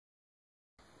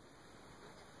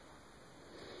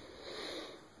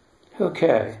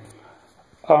Okay.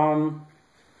 I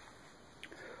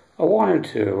wanted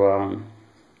to,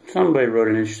 somebody wrote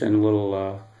an interesting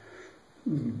little,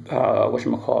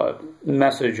 whatchamacallit,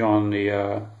 message on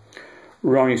the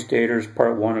Roney Stators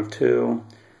part 1 of 2.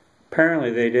 Apparently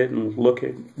they didn't look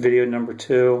at video number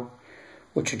 2,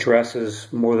 which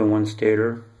addresses more than one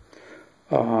stator.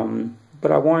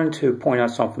 But I wanted to point out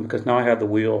something because now I have the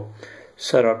wheel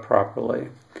set up properly.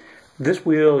 This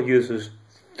wheel uses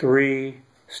 3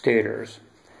 stators.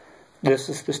 This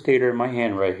is the stator in my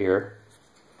hand right here,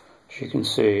 as you can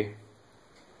see.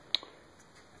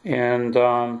 And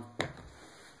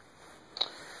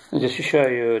just to show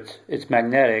you, it's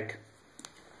magnetic.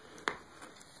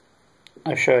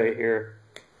 I'll show you here.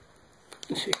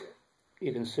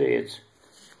 You can see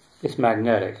it's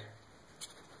magnetic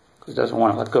because it doesn't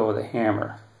want to let go of the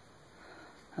hammer.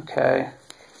 Okay,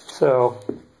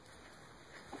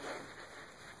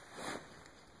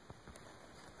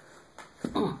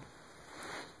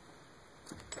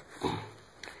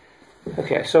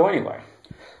 so anyway,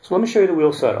 so let me show you the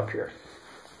wheel setup here.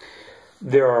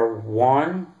 There are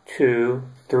 1, 2,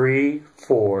 3,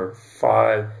 4,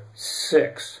 5,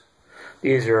 6.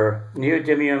 These are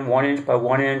neodymium 1 inch by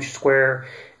 1 inch square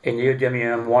and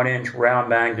neodymium 1 inch round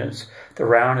magnets. The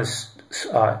round is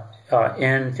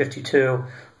N42.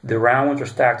 The round ones are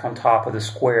stacked on top of the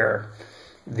square.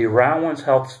 The round ones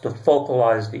helps to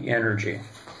focalize the energy.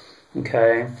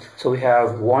 Okay, so we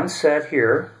have one set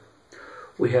here.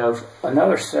 We have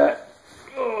another set.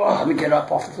 Oh, let me get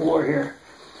up off the floor here.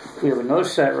 We have another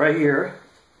set right here.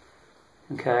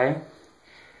 Okay,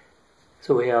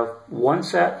 so we have one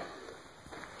set,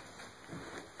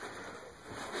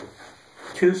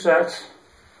 2 sets,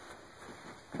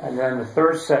 and then the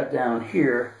third set down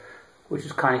here, which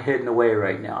is kind of hidden away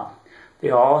right now. They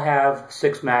all have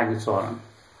 6 magnets on them.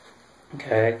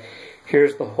 Okay,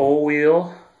 here's the whole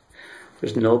wheel.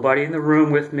 There's nobody in the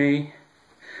room with me.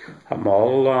 I'm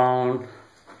all alone.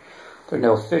 There are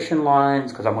no fishing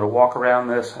lines because I'm going to walk around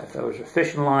this. If there was a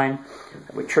fishing line,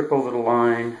 I would trip over the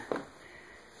line.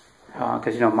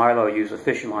 Because, you know, Milo used a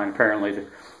fishing line apparently to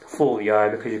fool the eye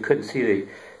because you couldn't see the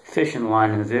fishing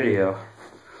line in the video.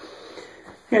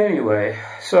 Anyway,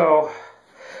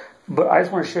 but I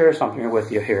just want to share something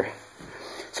with you here.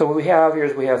 So what we have here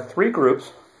is we have 3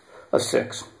 groups of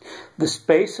 6. The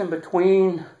space in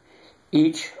between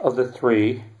each of the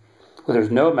 3, where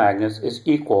there's no magnets, is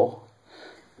equal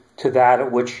to that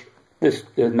at which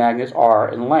the magnets are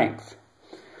in length.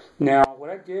 Now, what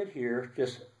I did here,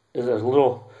 just as a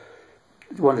little,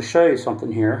 I wanted to show you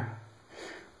something here.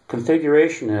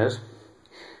 Configuration is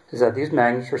that these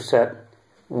magnets are set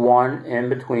 1 in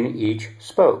between each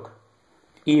spoke,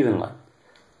 evenly.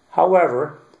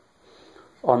 However,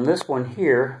 on this one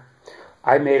here,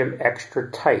 I made them extra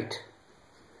tight,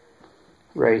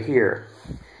 right here.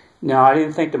 Now, I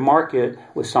didn't think to mark it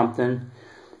with something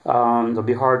that'll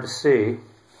be hard to see.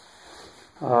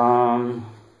 I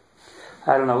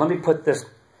don't know. Let me put this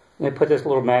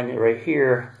little magnet right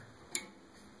here,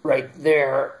 right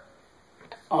there.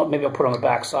 Maybe I'll put it on the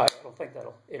back side. I don't think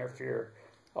that'll interfere.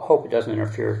 I hope it doesn't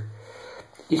interfere.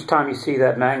 Each time you see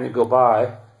that magnet go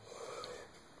by,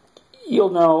 you'll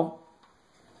know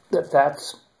that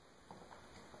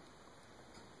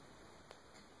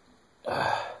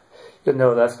you'll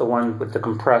know that's the one with the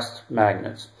compressed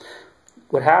magnets.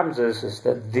 What happens is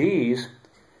that these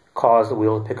cause the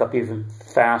wheel to pick up even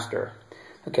faster.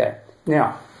 Okay,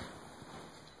 now,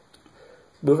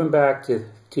 moving back to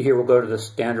here, we'll go to the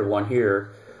standard one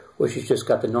here, which has just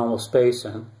got the normal space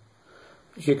in.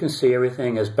 As you can see,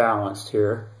 everything is balanced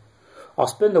here. I'll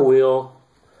spin the wheel.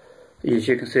 As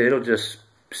you can see, it'll just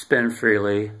spin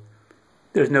freely.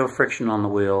 There's no friction on the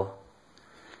wheel.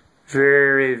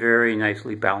 Very, very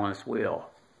nicely balanced wheel.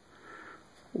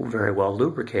 Very well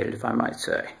lubricated, if I might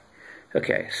say.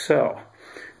 Okay, so,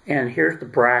 and here's the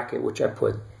bracket which I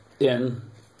put in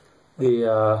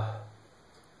the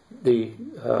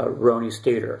Roney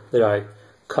Stator that I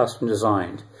custom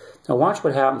designed. Now watch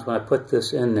what happens when I put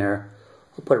this in there.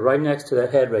 I'll put it right next to the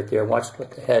head right there. Watch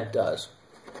what the head does.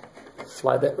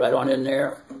 Slide that right on in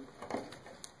there.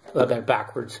 Oh, I got it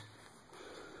backwards.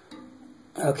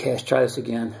 Okay, let's try this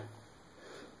again.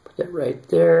 Put that right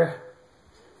there.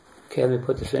 Okay, let me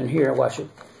put this in here. Watch it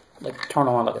like turn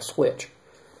on like a switch.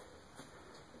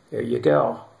 There you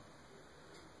go.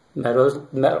 Meadows,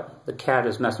 the cat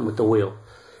is messing with the wheel.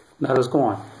 Meadows, go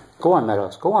on. Go on,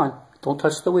 Meadows. Go on. Don't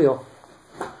touch the wheel.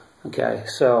 Okay,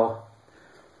 so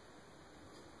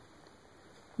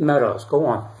Meadows, go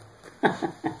on.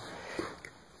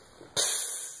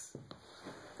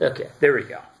 Okay, there we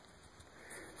go.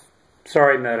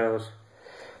 Sorry, Meadows.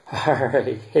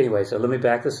 Alright, anyway, so let me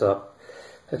back this up.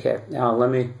 Okay, now let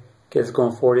me get this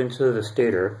going forward into the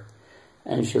stator.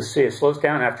 And you'll see it slows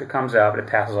down after it comes out, but it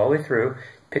passes all the way through,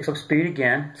 picks up speed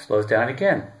again, slows down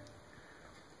again.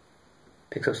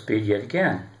 Picks up speed yet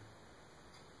again.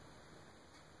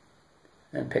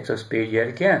 And picks up speed yet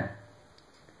again.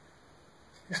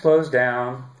 It slows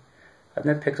down, and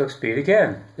then picks up speed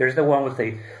again. There's the one with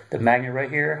the magnet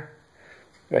right here.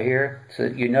 Right here. So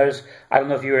you notice, I don't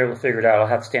know if you were able to figure it out, I'll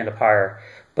have to stand up higher,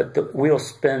 but the wheel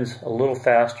spins a little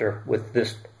faster with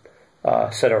this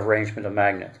set of arrangement of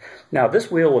magnets. Now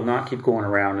this wheel will not keep going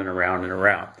around and around and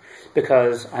around,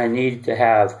 because I need to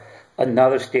have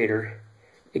another stator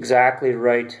exactly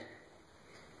right.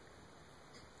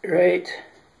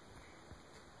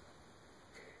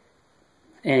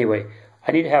 Anyway,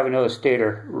 I need to have another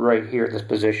stator right here at this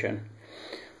position.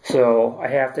 So I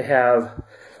have to have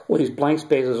what these blank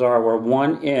spaces are, where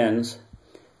one ends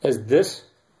as this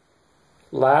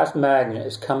last magnet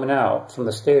is coming out from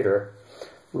the stator.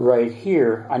 Right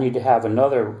here, I need to have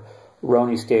another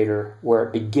Roney Stator where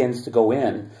it begins to go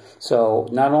in. So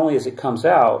not only as it comes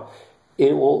out,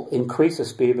 it will increase the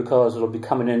speed because it'll be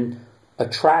coming in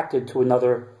attracted to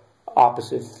another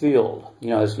opposite field.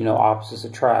 You know, as you know, opposites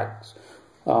attracts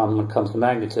when it comes to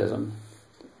magnetism.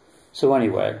 So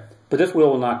anyway, but this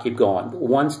wheel will not keep going.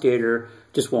 One stator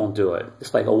just won't do it.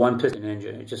 It's like a one-piston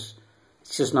engine. It's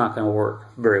just not going to work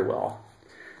very well.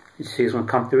 You see it's going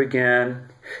to come through again.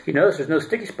 You notice there's no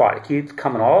sticky spot. It keeps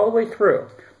coming all the way through.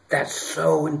 That's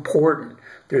so important.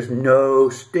 There's no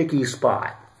sticky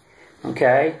spot.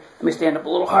 Okay? Let me stand up a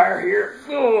little higher here.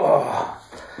 Ugh.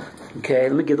 Okay,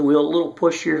 let me give the wheel a little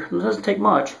push here. It doesn't take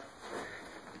much.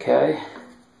 Okay.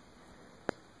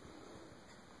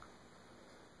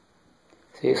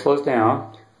 See, it slows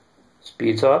down.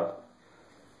 Speeds up.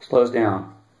 Slows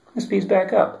down. It speeds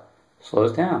back up.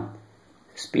 Slows down.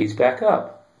 It speeds back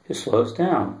up. It slows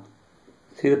down.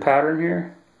 See the pattern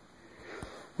here?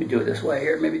 Let me do it this way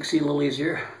here. Maybe you can see a little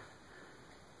easier.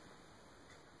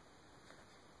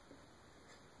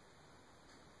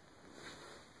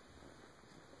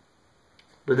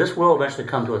 But this will eventually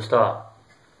come to a stop.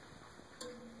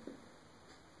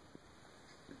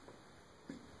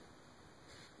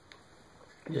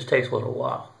 It just takes a little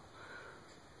while.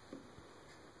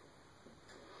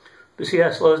 But see how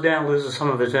it slows down, loses some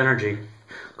of its energy.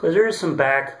 Because there is some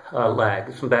back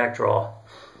lag, some back draw,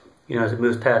 you know, as it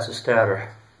moves past the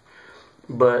stator.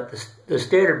 But the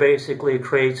stator basically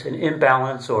creates an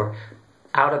imbalance or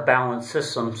out of balance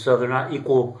system, so they're not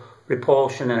equal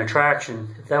repulsion and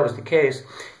attraction. If that was the case,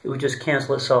 it would just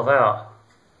cancel itself out.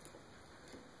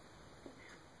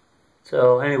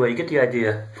 So anyway, you get the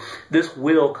idea. This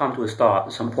will come to a stop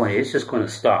at some point. It's just going to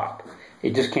stop.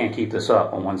 It just can't keep this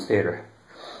up on one stator.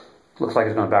 Looks like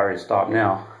it's going to about ready to stop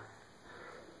now.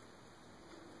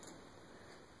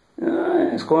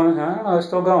 It's going, I don't know, it's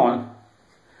still going.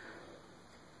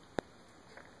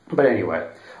 But anyway,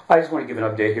 I just want to give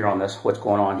an update here on this, what's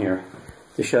going on here,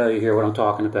 to show you here what I'm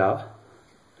talking about.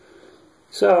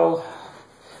 So,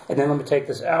 and then let me take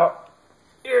this out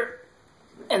here,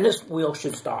 and this wheel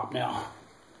should stop now.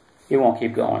 It won't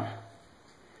keep going.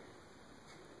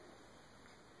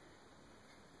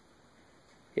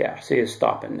 Yeah, see, it's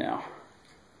stopping now.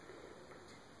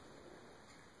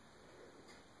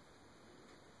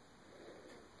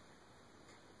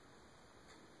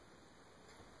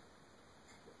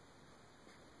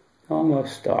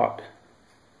 Almost stopped.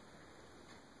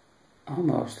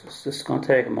 Almost. It's just going to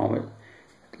take a moment.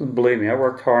 Believe me, I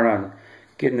worked hard on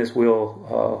getting this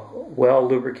wheel well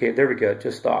lubricated. There we go. It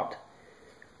just stopped.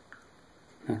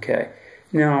 Okay.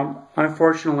 Now,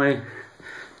 unfortunately,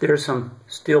 there's some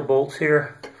steel bolts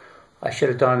here. I should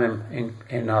have done them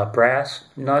in brass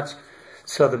nuts.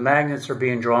 So the magnets are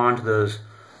being drawn to those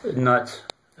nuts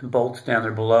and bolts down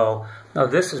there below. Now,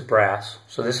 this is brass,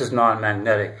 so this is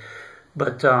non-magnetic.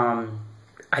 But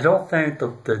I don't think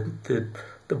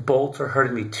the bolts are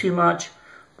hurting me too much,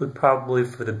 but probably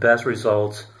for the best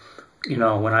results, you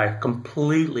know, when I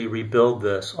completely rebuild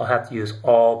this, I'll have to use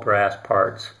all brass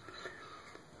parts.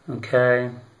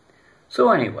 Okay,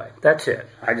 so anyway, that's it.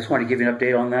 I just want to give you an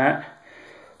update on that.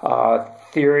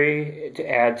 Theory to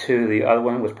add to the other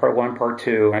one was part 1, part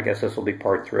 2, I guess this will be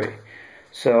part 3.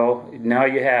 So now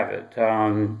you have it.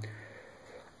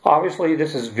 Obviously,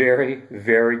 this is very,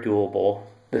 very doable.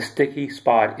 The sticky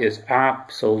spot is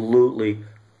absolutely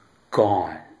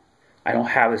gone. I don't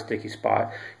have a sticky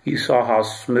spot. You saw how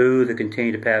smooth it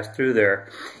continued to pass through there,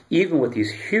 even with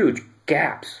these huge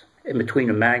gaps in between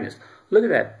the magnets. Look at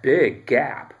that big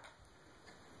gap.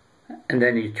 And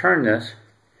then you turn this,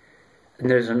 and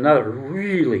there's another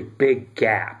really big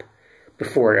gap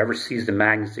before it ever sees the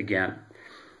magnets again.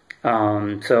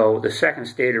 So the second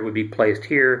stator would be placed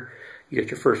here. You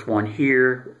get your first one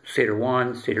here, stator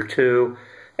 1, stator 2,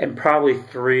 and probably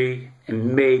 3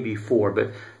 and maybe 4,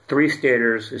 but 3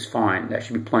 stators is fine. That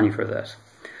should be plenty for this.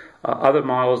 Other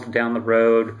models down the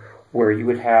road where you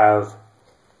would have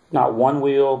not one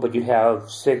wheel, but you'd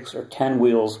have 6 or 10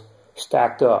 wheels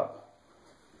stacked up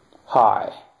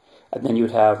high, and then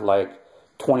you'd have like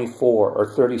 24 or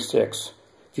 36.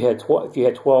 If you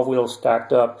had 12 wheels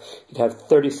stacked up, you'd have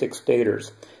 36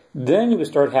 stators. Then you would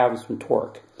start having some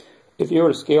torque. If you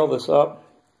were to scale this up,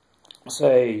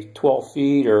 say 12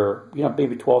 feet or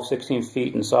maybe 12, 16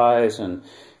 feet in size, and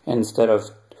instead of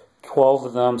 12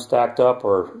 of them stacked up,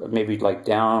 or maybe like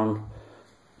down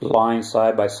line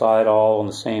side by side all on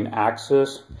the same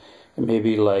axis, and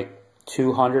maybe like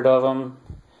 200 of them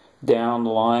down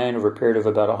the line over a period of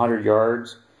about 100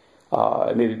 yards,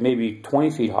 maybe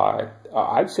 20 feet high,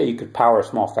 I'd say you could power a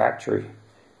small factory.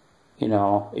 Maybe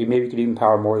you could even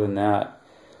power more than that.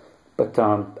 But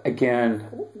again,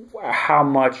 how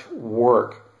much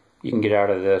work you can get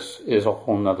out of this is a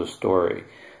whole nother story.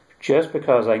 Just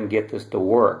because I can get this to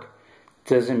work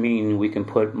doesn't mean we can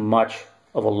put much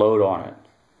of a load on it.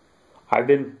 I've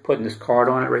been putting this card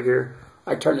on it right here.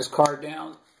 I turn this card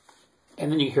down,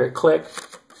 and then you hear it click.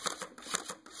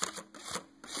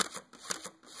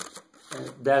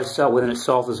 And that itself, within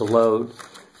itself, is a load.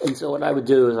 And so what I would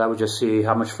do is I would just see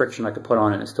how much friction I could put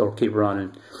on it and still keep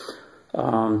running.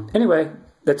 Anyway,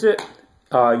 that's it.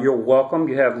 You're welcome.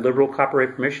 You have liberal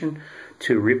copyright permission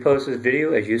to repost this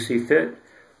video as you see fit.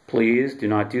 Please do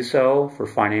not do so for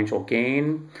financial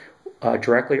gain,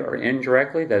 directly or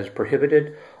indirectly. That is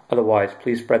prohibited. Otherwise,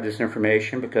 please spread this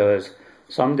information, because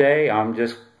someday I'm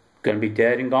just going to be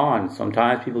dead and gone.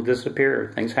 Sometimes people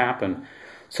disappear. Things happen.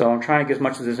 So I'm trying to get as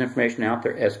much of this information out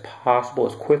there as possible,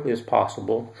 as quickly as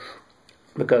possible,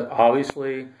 because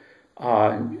obviously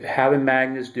having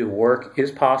magnets do work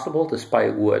is possible,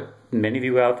 despite what many of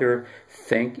you out there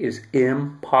think is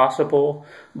impossible.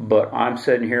 But I'm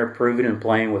sitting here proving and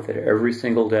playing with it every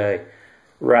single day.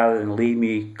 Rather than leave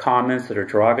me comments that are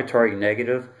derogatory and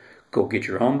negative, go get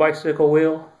your own bicycle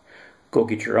wheel, go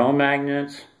get your own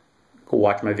magnets, go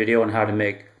watch my video on how to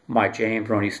make my James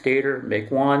Roney Stator,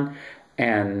 make one,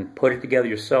 and put it together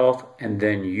yourself, and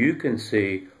then you can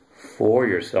see for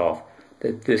yourself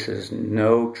that this is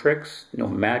no tricks, no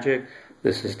magic.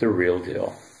 This is the real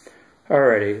deal.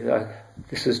 Alrighty,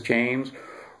 this is James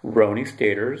Roney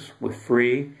Stators with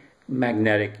free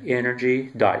magnetic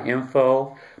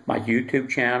energy.info. My YouTube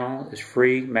channel is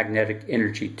Free Magnetic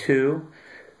Energy 2.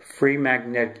 Free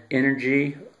Magnetic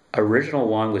Energy, original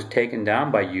one, was taken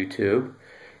down by YouTube.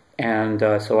 And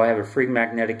so I have a Free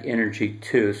Magnetic Energy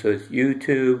 2. So it's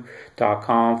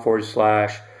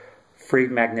youtube.com/Free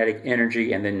Magnetic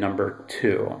Energy and then number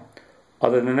 2.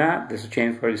 Other than that, this is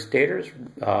James Roney Stators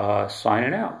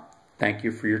signing out. Thank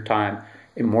you for your time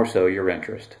and more so your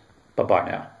interest. Bye-bye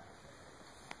now.